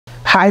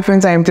Hi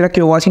friends, I am Tilak,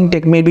 you're watching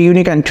Tech May Be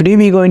Unique, and today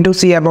we're going to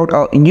see about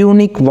a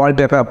unique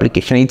wallpaper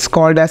application. It's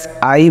called as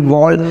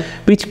iWall,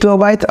 which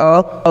provides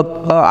a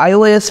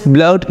iOS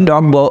blurred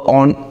number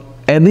on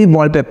every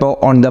wallpaper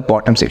on the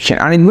bottom section,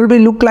 and it will be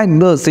look like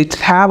this. It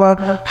have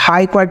a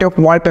high quality of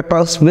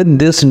wallpapers with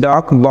this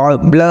dark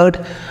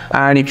blurred.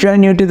 And if you are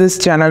new to this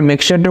channel,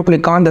 make sure to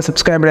click on the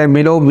subscribe button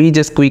below. We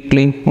just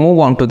quickly move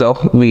on to the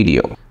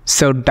video.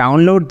 So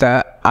download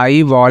the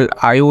iWall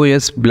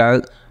iOS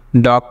blur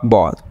dark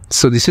bar.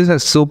 So this is a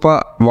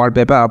super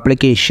wallpaper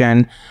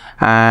application,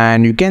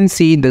 and you can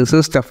see this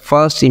is the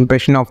first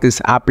impression of this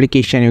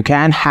application. You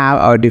can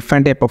have a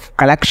different type of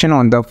collection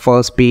on the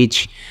first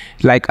page,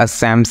 like a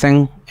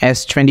Samsung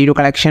S22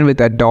 collection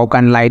with a dark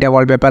and lighter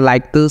wallpaper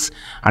like this.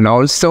 And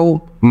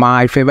also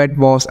my favorite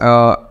was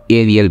a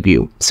aerial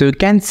view. So you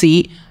can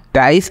see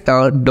there is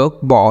a dark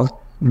bar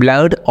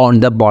blurred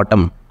on the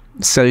bottom.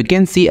 So you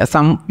can see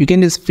you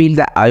can just feel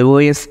the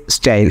iOS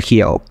style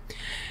here.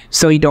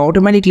 So it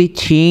automatically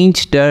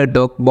changed the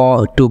dark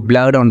bar to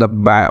blurred on the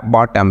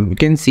bottom. You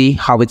can see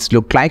how it's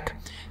look like.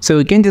 So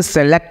you can just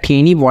select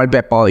any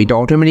wallpaper. It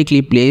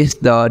automatically plays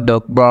the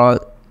dark bar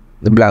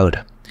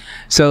blurred.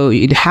 So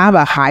it have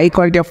a high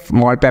quality of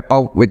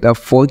wallpaper with a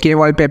 4K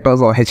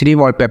wallpapers or HD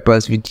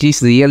wallpapers, which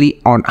is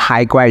really on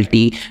high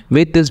quality.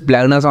 With this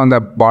blurriness on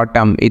the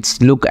bottom,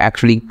 it's look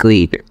actually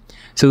great.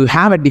 So you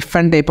have a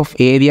different type of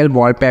aerial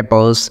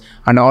wallpapers,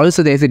 and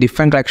also there's a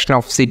different collection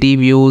of city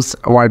views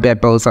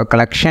wallpapers or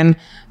collection.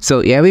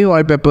 So every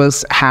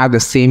wallpapers have the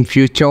same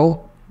feature.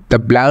 The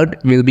blur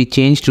will be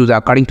changed to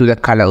according to the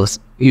colors.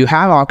 You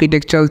have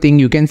architectural thing.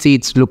 You can see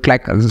it's look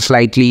like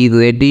slightly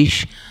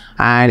reddish,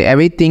 and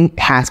everything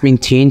has been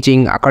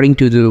changing according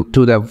to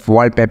the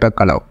wallpaper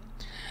color.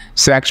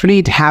 So actually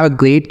it have a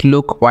great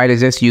look while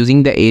just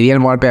using the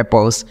aerial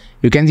wallpapers.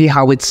 You can see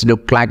how it's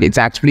look like. It's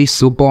actually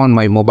super on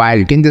my mobile.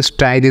 You can just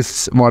try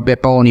this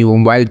wallpaper on your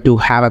mobile to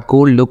have a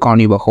cool look on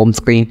your home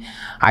screen.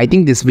 I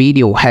think this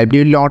video helped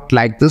you a lot.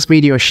 Like this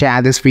video,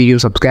 share this video,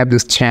 subscribe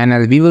this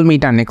channel. We will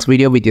meet our next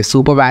video with a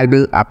super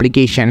valuable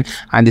application.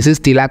 And this is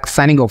Tilak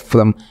signing off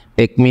from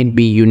Tech May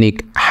Be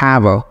Unique.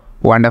 Have a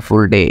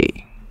wonderful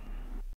day.